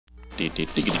Hey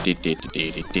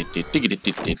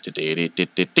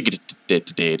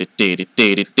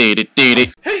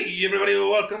everybody,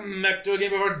 welcome back to a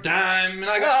game of our dime, and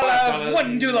I got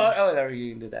one too long. Oh, there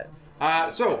you can do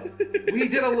that. So we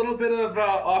did a little bit of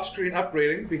off-screen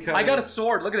upgrading because I got a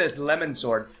sword. Look at this lemon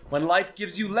sword. When life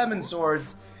gives you lemon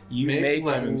swords, you make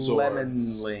lemon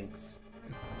links.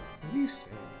 What are you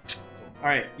saying?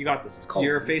 Alright, you got this.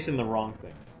 You're facing the wrong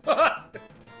thing.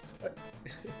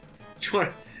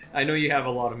 I know you have a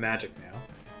lot of magic now.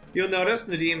 You'll notice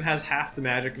Nadim has half the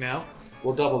magic now.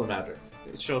 we'll double the magic.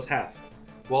 It shows half.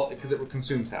 Well, because it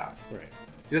consumes half. Right.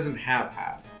 He doesn't have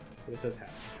half. But it says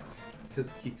half.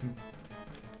 Because he can.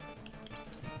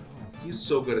 He's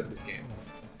so good at this game.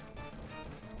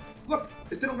 Look,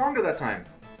 it did it longer that time.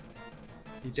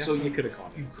 You definitely could have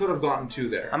caught You could have gotten two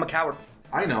there. I'm a coward.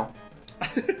 I know.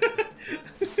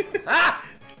 Ah!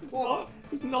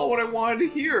 It's not what I wanted to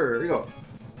hear. There you go.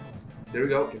 There we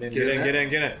go. Get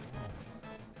in.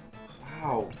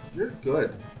 Wow, you're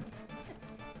good.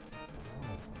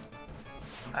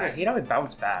 I hate how it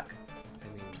bounced back.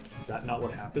 I mean, is that not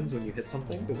what happens when you hit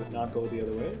something? Does it not go the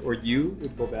other way? Or you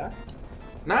would go back?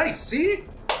 Nice, see?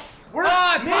 We're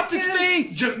I popped his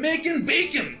face! Jamaican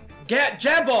bacon!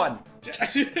 Jab on!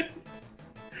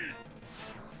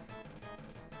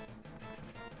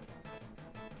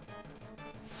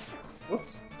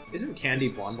 Isn't candy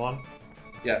bonbon?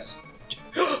 Yes.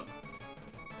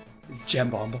 Jam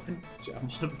bonbon. Jam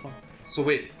bonbon. So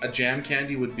wait, a jam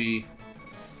candy would be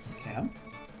Cam?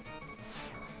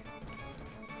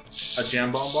 a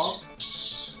jam bonbon?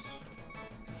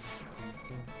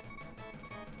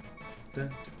 Dun,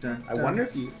 dun, I wonder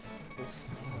if you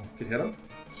could hit him.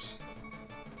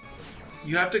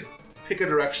 You have to pick a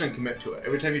direction and commit to it.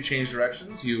 Every time you change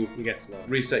directions, you get slow.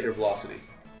 reset your velocity.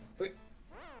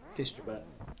 Kissed your butt.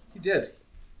 He did.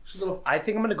 I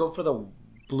think I'm gonna go for the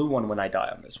blue one when I die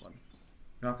on this one.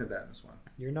 You're not gonna die in this one.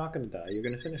 You're not gonna die. You're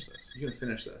gonna finish this. You're gonna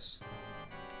finish this.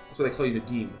 That's why they call you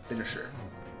Nadim, the finisher.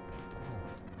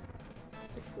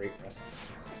 It's a great recipe.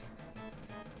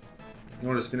 You know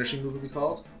what his finishing move would be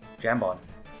called? Jambon.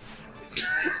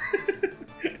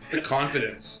 The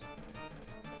confidence.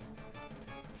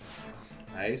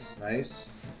 Nice, nice.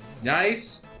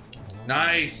 Nice!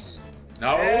 Nice!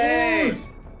 No! Hey!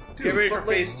 Dude, Get ready for but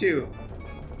like- phase 2.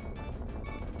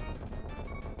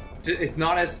 It's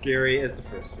not as scary as the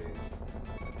first phase.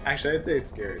 Actually, I'd say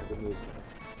it's scary as it moves more.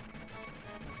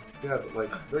 Yeah, but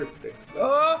like, very predictable.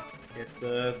 Oh! Hit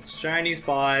the shiny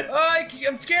spot.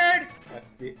 I'm scared!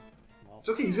 That's the... Well, It's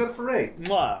okay, he's got a foray.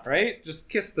 mwah, right? Just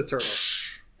kiss the turtle.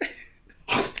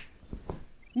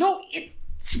 No, it's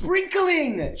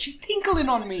sprinkling! She's tinkling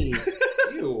on me!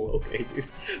 Ew. Okay, dude.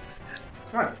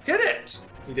 Come on, hit it!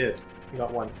 He did. He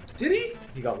got one. Did he?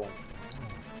 He got one.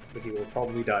 But he will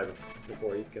probably die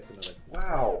before he gets another.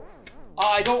 Wow.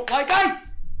 I don't like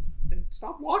ice! Then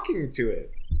stop walking to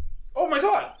it. Oh my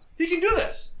god! He can do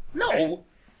this! No!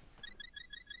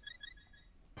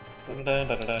 Dun, dun,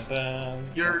 dun, dun, dun.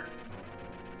 You're...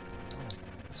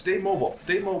 Stay mobile.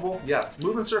 Stay mobile. Yes.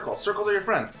 Move in circles. Circles are your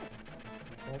friends.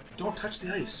 Don't touch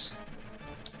the ice.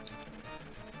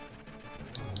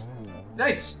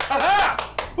 Nice! Ha-ha!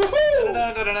 Woohoo! Dun,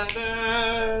 dun, dun, dun,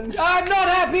 dun. I'm not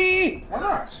happy! Why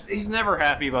not? He's never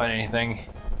happy about anything.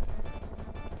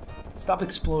 Stop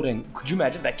exploding. Could you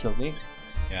imagine that killed me?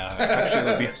 Yeah, actually, it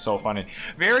would be so funny.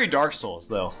 Very Dark Souls,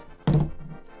 though.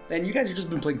 Man, you guys have just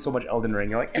been playing so much Elden Ring.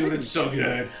 You're like, Dude, it's so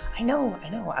good. I know.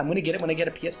 I'm gonna get it when I get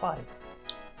a PS5.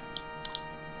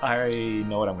 I already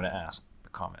know what I'm going to ask. The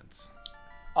comments.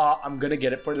 I'm gonna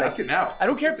get it for like. Ask it now. I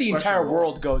don't care if the Question entire roll.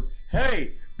 world goes,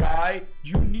 "Hey, guy,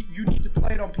 you need to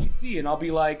play it on PC," and I'll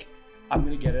be like, "I'm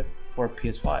gonna get it for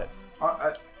PS5."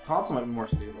 Console might be more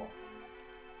stable.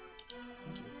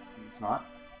 Thank you. It's not.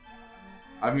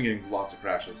 I've been getting lots of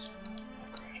crashes.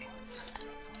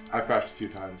 I've crashed a few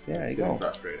times. Yeah, there it's you getting go.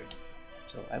 frustrating.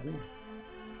 So I win.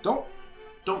 Don't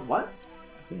what?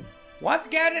 I win. Once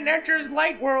Ganon enters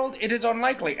Light World, it is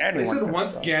unlikely anyone. They said can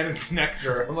once stop. Ganon's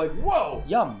nectar. I'm like, whoa!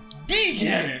 Yum. Be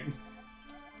Ganon!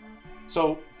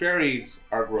 So, fairies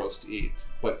are gross to eat,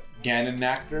 but Ganon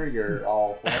nectar, you're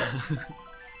all for it?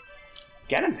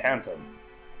 Ganon's handsome.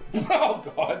 Oh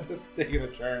god, this is taking a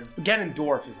turn.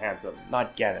 Ganondorf is handsome,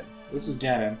 not Ganon. This is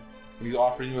Ganon, and he's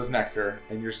offering you his nectar,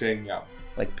 and you're saying yum.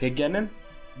 Like Pig Ganon?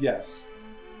 Yes.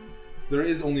 There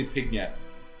is only Pig Ganon.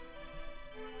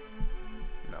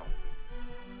 No.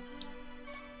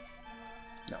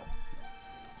 No.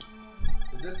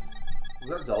 Was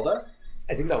that Zelda?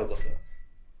 I think that was Zelda.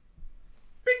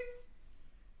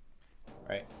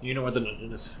 Right. You know where the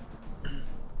dungeon is.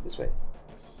 This way.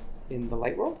 In the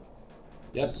Light World?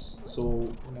 Yes. So,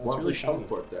 it's why don't really we shiny.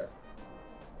 teleport there?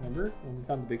 Remember when we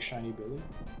found the big shiny building?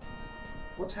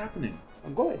 What's happening?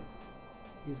 I'm going.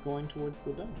 He's going towards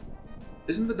the dungeon.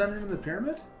 Isn't the dungeon in the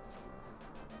pyramid?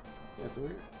 Yeah, it's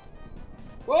weird.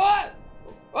 What?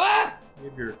 What? You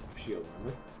have your shield,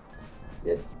 remember?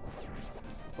 Yeah.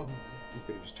 Oh, you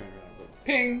could have just turned around. But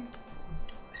Ping.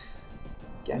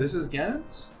 This is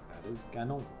Ganon's? that is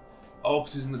Ganon. Oh,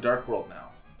 because he's in the Dark World now.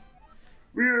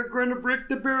 We are going to break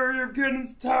the barrier of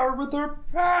Ganon's tower with our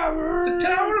power. The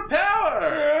Tower of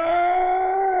Power!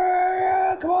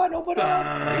 Come on, open up.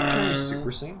 Are you turning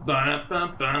Super Saiyan?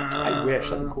 I wish.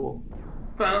 That'd be cool.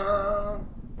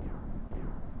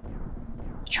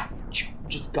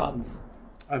 Just guns.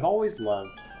 I've always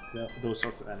loved those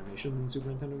sorts of animations in Super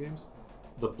Nintendo games.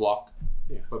 The block.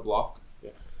 Yeah. By block.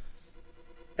 Yeah.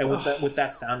 And with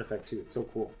that sound effect too, it's so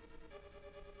cool.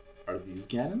 Are these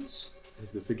Ganons?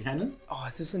 Is this a Ganon? Oh,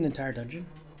 is this an entire dungeon?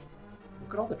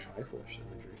 Look at all the Triforce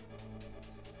imagery.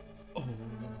 Oh.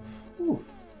 You know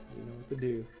what to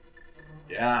do.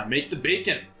 Yeah, make the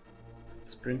bacon.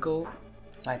 Sprinkle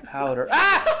my powder.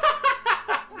 Ah!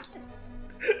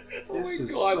 This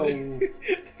is so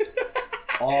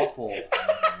awful.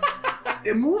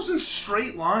 It moves in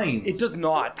straight lines. It does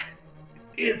not.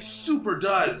 It super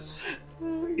does.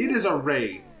 It is a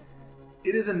ray.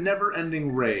 It is a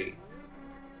never-ending ray.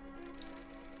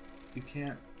 You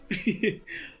can't.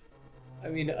 I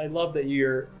mean, I love that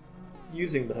you're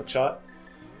using the hookshot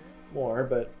more,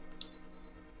 but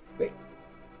Wait.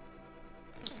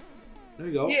 There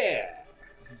you go. yeah,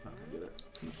 He's not gonna get it.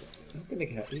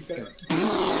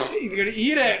 he's gonna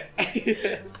eat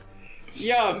it.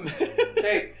 Yum.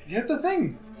 Hey, hit the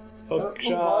thing. I don't know why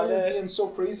Hookshot you're it. being so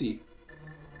crazy.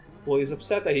 Well, he's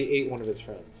upset that he ate one of his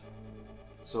friends.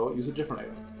 So use a different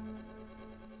item.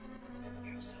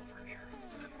 You have silver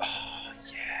arrows. Oh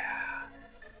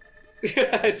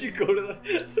yeah. As you go to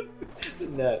the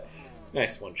net.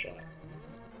 Nice one shot.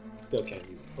 Still can't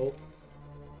use it. Oh.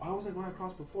 Why was I going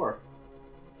across before?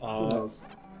 Who Uh, knows?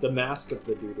 the mask of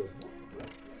the dude is.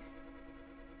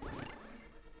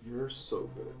 You're so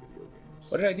good at video games.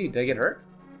 What did I do? Did I get hurt?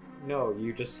 No,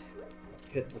 you just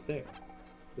hit the thing.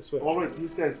 The switch. Oh wait,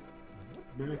 these guys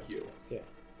mimic you. Yeah.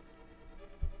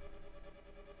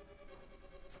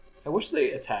 I wish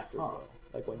they attacked as Huh. well.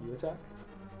 Like when you attack.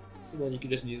 So then you can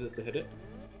just use it to hit it.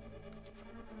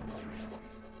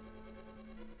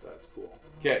 That's cool.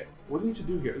 Okay, what do you need to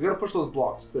do here? You gotta push those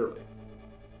blocks, clearly.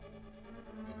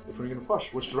 Which one are you gonna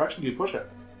push? Which direction do you push it?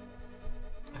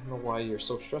 I don't know why you're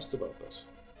so stressed about this.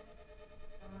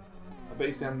 I bet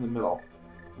you stand in the middle.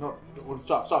 No,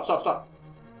 stop.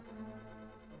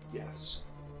 Yes.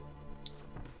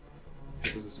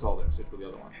 There's a skull there, so you have to go the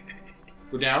other one.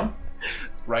 Go down.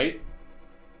 Right.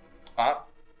 Up.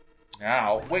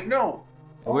 Now. Wait, no!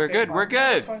 We're good, fine. we're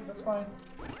good. That's fine.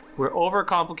 We're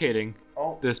overcomplicating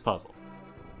Oh, this puzzle.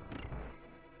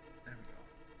 there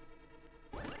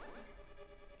we go.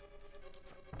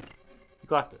 You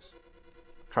got this.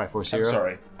 Triforce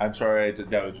Hero. I'm sorry I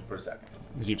doubted you for a second.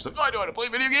 The Jeep's like, I know how to play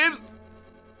video games!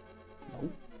 No.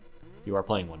 You are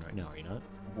playing one right now, are you not?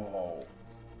 Whoa.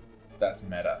 That's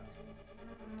meta.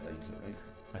 Did I use it right?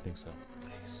 I think so.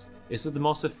 Nice. Is it the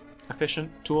most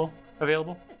efficient tool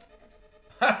available?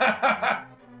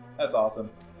 That's awesome.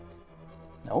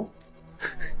 No.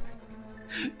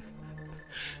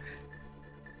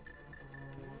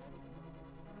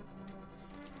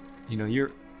 You know,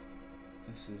 you're...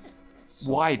 This is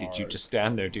so Why did you hard. just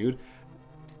stand there, dude?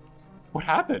 What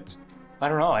happened? I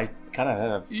don't know. I kind of had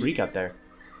a freak out there.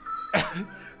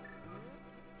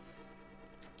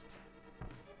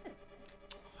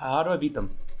 How do I beat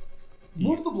them?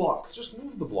 Move the blocks. Just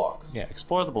move the blocks. Yeah,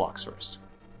 explore the blocks first.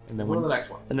 And then Go to when the next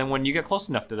one. and then when you get close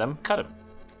enough to them, cut them.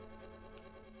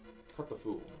 Cut the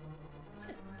fool.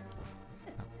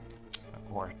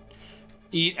 Or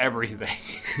eat everything.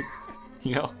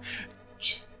 You know?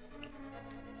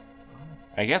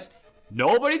 I guess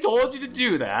nobody told you to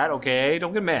do that, okay?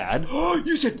 Don't get mad.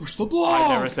 You said push the blocks.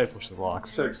 I never said push the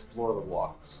blocks. To explore the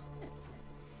blocks.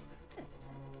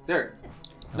 There.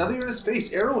 Now that you're in his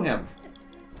face, arrow him.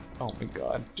 Oh my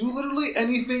god. Do literally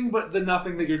anything but the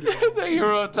nothing that you're doing. The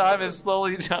hero of time is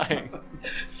slowly dying.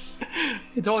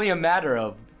 It's only a matter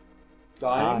of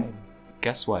Dying.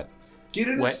 Guess what? Get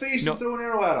in his face no, and throw an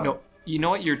arrow at him. No, you know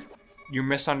what you're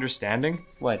misunderstanding?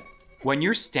 What? When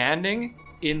you're standing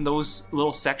in those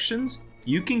little sections,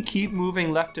 you can keep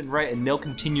moving left and right and they'll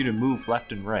continue to move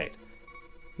left and right.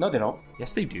 No, they don't.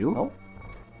 Yes, they do. No.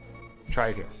 Try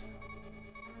it here.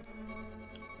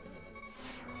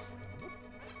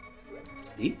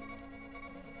 See?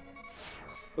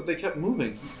 But they kept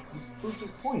moving. He proved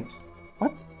his point.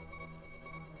 What?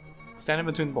 Stand in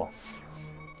between the blocks.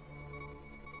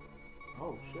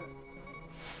 shit.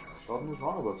 Sheldon was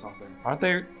wrong about something. Aren't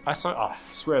they? I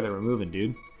swear they were moving,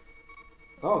 dude.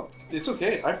 Oh, it's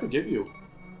okay. I forgive you.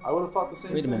 I would have thought the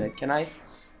same Wait a thing. minute. Can I?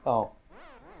 Oh.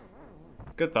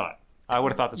 Good thought. I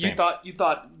would have thought the same. You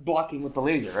thought blocking with the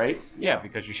laser, right? Yeah,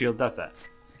 because your shield does that.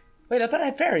 Wait, I thought I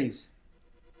had fairies.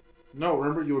 No,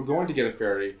 remember you were going to get a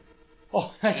fairy.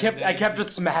 Oh, I kept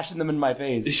just smashing them in my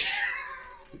face.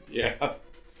 Yeah.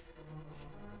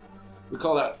 We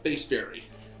call that face fairy.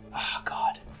 Oh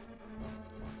God.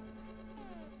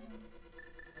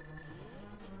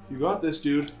 You got this,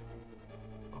 dude.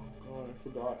 Oh God, I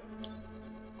forgot.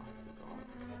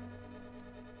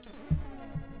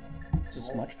 This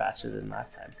is much faster than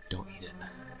last time. Don't eat it.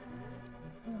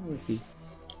 Oh, let's see.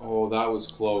 Oh, that was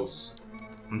close.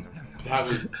 That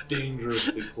was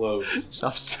dangerously close.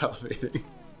 Stop salivating.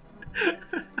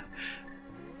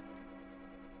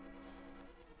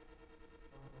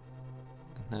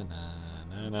 Na, na,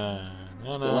 na, na, na,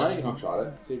 Well, now you can hookshot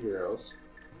it. Save your arrows.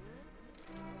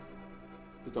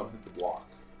 But don't hit the block.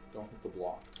 Don't hit the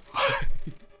block.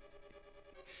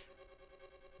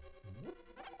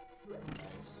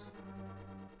 Nice.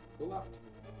 Go left.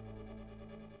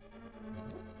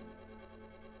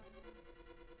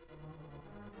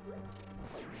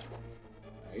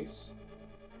 Nice.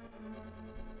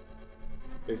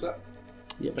 Face up.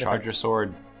 Yeah, but Charge your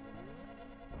sword.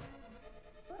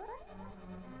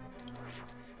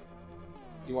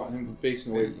 You want him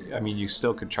facing away from you. I mean, you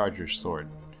still could charge your sword.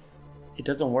 it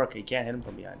doesn't work. You can't hit him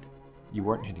from behind. You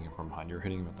weren't hitting him from behind. You were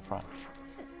hitting him at the front.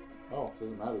 Oh,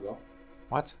 doesn't matter though.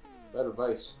 What? Bad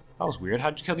advice. That was weird.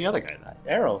 How'd you kill the other guy then?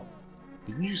 Arrow.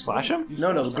 Didn't you slash him? You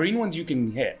No, the slashed green ones you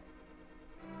can hit.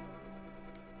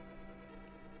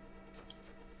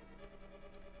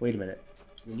 Wait a minute.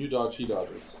 him. When you dodge, he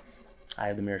dodges. I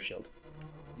have the mirror shield.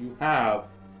 You have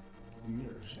the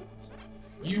mirror shield.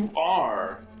 You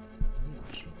are the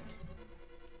mirror shield.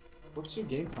 What's your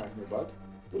game plan here, bud?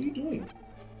 What are you doing?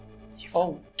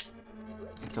 Oh,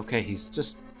 It's okay. He's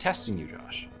just testing you,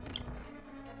 Josh.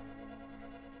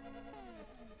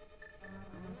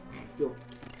 I feel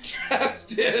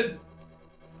tested.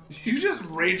 You just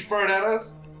rage fart at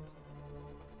us?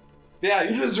 Yeah,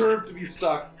 you deserve to be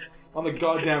stuck on the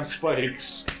goddamn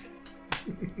spikes.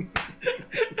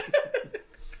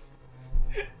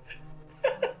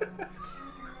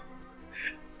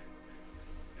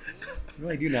 what do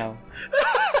I do now?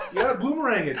 You gotta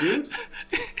boomerang it, dude.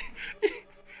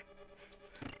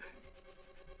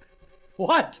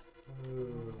 What?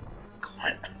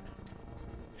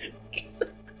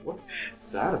 What's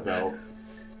that about?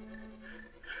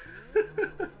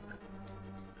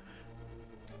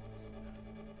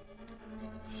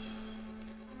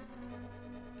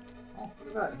 Oh,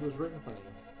 look at that. He was right in front of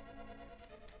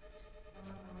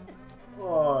you.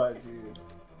 Oh, dude.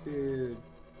 Dude.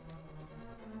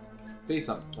 Face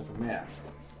him like a man.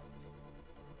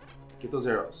 Get those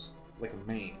arrows like a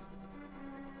man.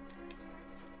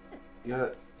 You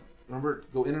gotta remember,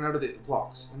 go in and out of the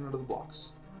blocks. In and out of the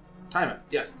blocks. Time it.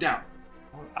 Yes, down.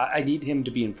 I need him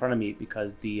to be in front of me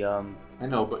because the I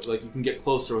know, but like you can get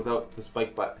closer without the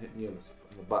spike butt hitting you in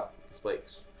the butt with the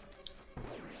spikes.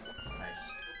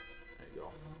 Nice. There you go.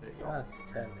 There you go.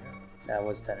 That's 10 arrows. that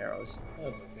was 10 arrows. That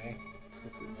was okay.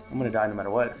 This is. I'm gonna die no matter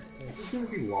what. This is gonna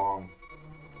be long.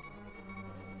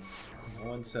 No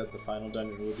one said the final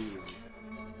dungeon will be easy.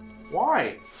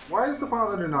 Why? Why is the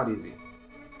final dungeon not easy?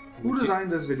 Who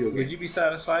designed this video game? Would you be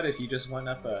satisfied if you just went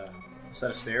up a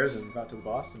set of stairs and got to the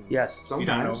boss and Yes. you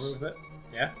done over Sometimes. with it?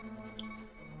 Yeah.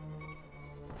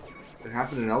 It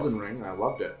happened in Elden Ring, and I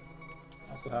loved it.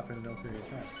 Also happened in no period of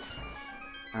time.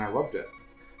 And I loved it.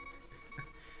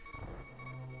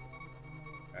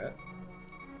 Alright.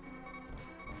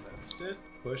 Lift it,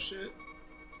 push it,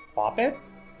 Pop it?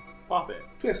 pop it.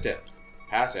 Twist it.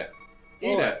 Pass it.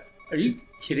 Eat Oh. it. Are you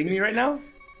kidding me right now?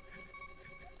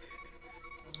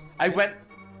 I went.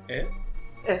 Eh?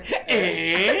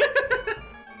 Eh?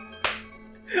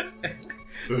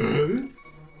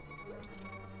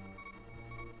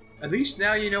 At least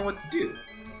now you know what to do.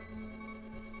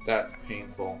 That's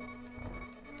painful.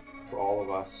 For all of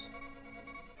us.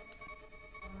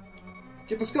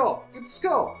 Get the skull! Get the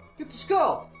skull! Get the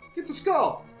skull! Get the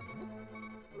skull!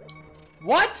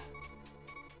 What?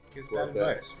 Here's bad Worth it.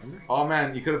 advice, remember? Oh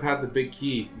man, you could have had the big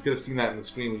key. You could have seen that in the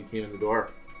screen when you came in the door.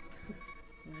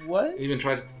 What? He even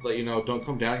tried to let you know, don't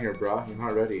come down here, bruh. You're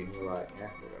not ready. And you're like, yeah,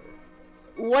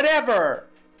 whatever. Whatever.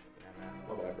 Yeah,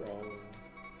 man, whatever.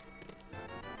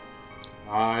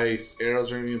 Nice.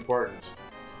 Arrows are going to be important.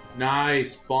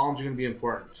 Nice. Bombs are going to be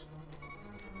important.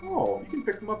 Oh, you can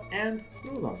pick them up and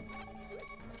throw them.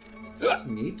 That's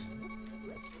neat.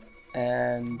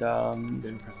 And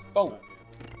Didn't press the Oh. button.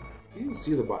 You didn't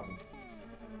see the button.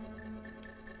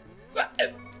 What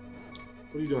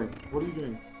are you doing? What are you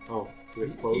doing? Oh, did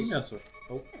it close? You mess with.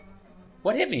 Oh.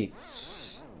 What hit me?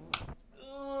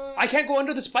 I can't go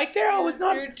under the spike there? Oh, it's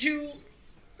not. You're too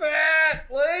fat,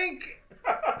 Link.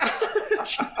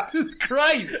 Jesus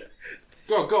Christ.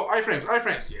 Go, go, iframes,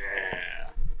 iframes. Yeah.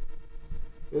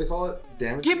 What do they call it?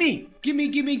 Damage? Gimme!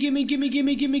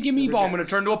 Gimme! Oh, I'm gonna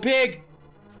turn to a pig.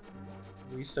 It's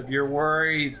the least of your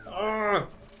worries. Ugh.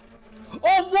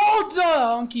 Oh, wall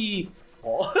donkey! A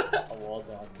wall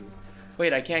donkey.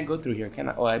 Wait, I can't go through here, can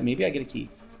I? Oh, maybe I get a key.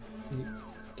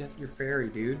 Get your fairy,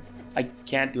 dude. I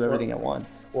can't do everything at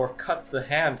once. Or cut the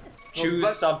hand. No, Choose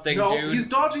something, no, dude. he's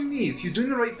dodging these. He's doing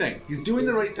the right thing. He's doing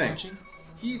the Is he right thing. dodging?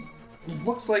 He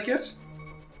looks like it.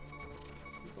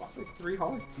 He's lost like 3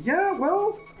 hearts. Yeah,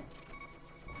 well,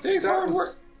 Takes that hard was work.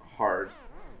 hard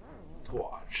to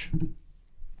watch.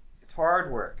 It's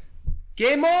hard work.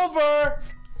 Game over!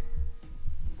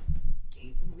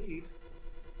 Game lead.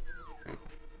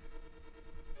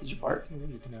 Did you fart? Game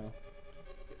lead now.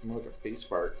 More like a face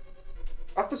fart.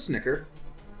 Up the snicker.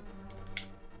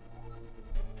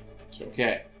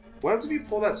 Okay. What happens if you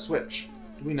pull that switch?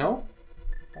 Do we know?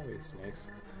 Probably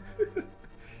snakes.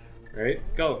 Right?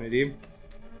 Go, Nadim.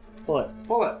 Pull it.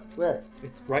 Pull it. Where?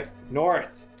 It's right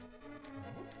north.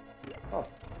 Oh.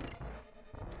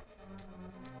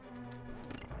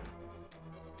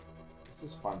 This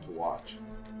is fun to watch.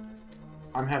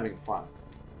 I'm having fun.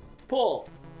 Pull.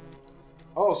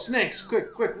 Oh, snakes!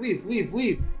 Quick, quick, leave, leave,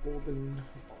 leave! Golden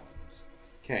bombs.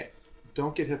 Okay,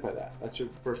 don't get hit by that. That's your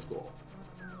first goal.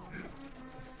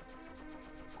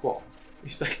 Cool. You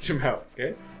psyched him out,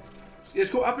 okay?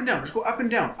 Just go up and down. Just go up and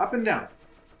down, up and down.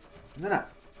 And then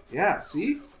up. Yeah,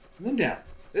 see? And then down.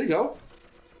 There you go.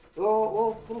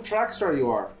 Little track star you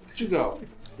are. Look at you go.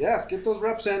 Yes, get those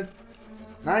reps in.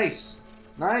 Nice.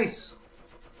 Nice.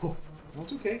 Oh, no,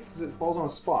 it's okay, because it falls on a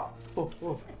spot. Oh,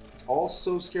 oh. It's all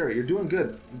so scary. You're doing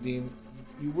good, Nadim.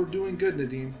 You were doing good,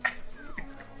 Nadim.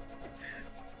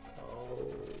 Oh,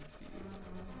 dear.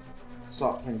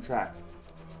 Stop playing track.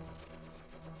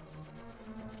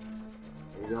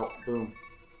 There we go. Boom.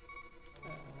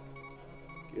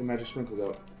 Get your magic sprinkles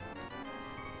out.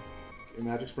 Get your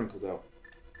magic sprinkles out.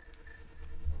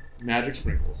 Magic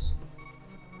sprinkles.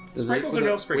 Sprinkles or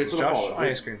no sprinkles, Josh? On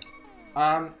ice cream.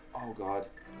 Oh god.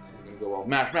 This isn't gonna go well.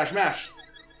 Mash, mash, mash!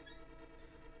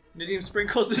 Nadim,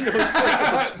 sprinkles or no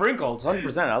sprinkles? Sprinkles,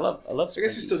 100%. I love I sprinkles.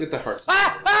 guess you still get the hearts.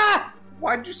 Ah! Ah!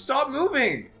 Why'd you stop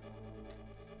moving?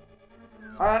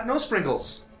 No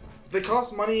sprinkles. They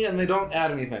cost money and they don't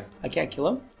add anything. I can't kill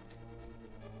him?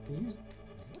 Can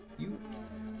you...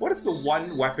 What is the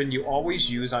one weapon you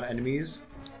always use on enemies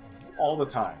all the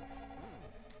time?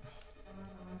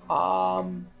 I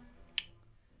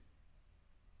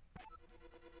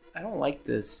don't like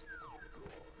this.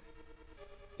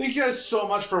 Thank you guys so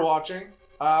much for watching.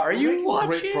 Are we're you making watching?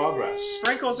 great progress.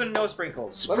 Sprinkles or no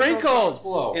sprinkles? Let us know in the comments Sprinkles!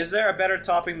 below. Is there a better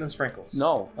topping than sprinkles?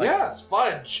 No. Like, Yes,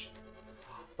 fudge.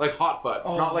 Like hot fudge,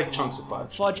 not like chunks of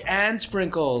fudge. Fudge and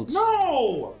sprinkles.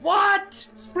 No! What?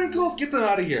 Sprinkles, get them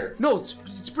out of here. No,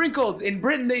 sprinkles. In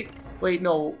Britain, they... Wait,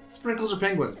 no. Sprinkles are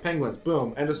penguins. Penguins.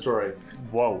 Boom. End of story.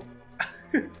 Whoa.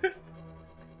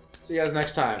 See you guys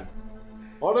next time.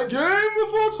 On a game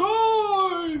before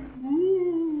time!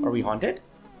 Woo. Are we haunted?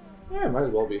 Yeah, might as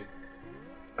well be.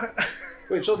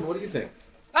 Wait, children, what do you think?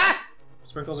 Ah!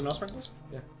 Sprinkles or no sprinkles?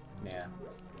 Yeah. Nah.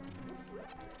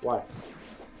 Why?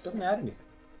 It doesn't add anything,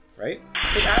 right?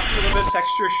 It adds a little bit of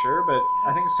texture, sure, but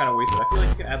I think it's kind of wasted. I feel like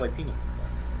you can add like peanuts and stuff.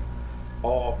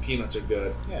 Oh, peanuts are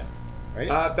good. Yeah. Right?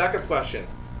 Backup question.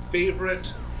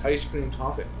 Favorite ice cream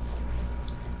toppings?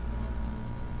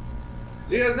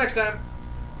 See you guys next time.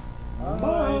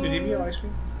 Did you have ice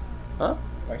cream? Huh?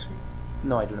 Ice cream?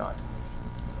 No, I do not.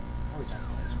 Oh, yeah.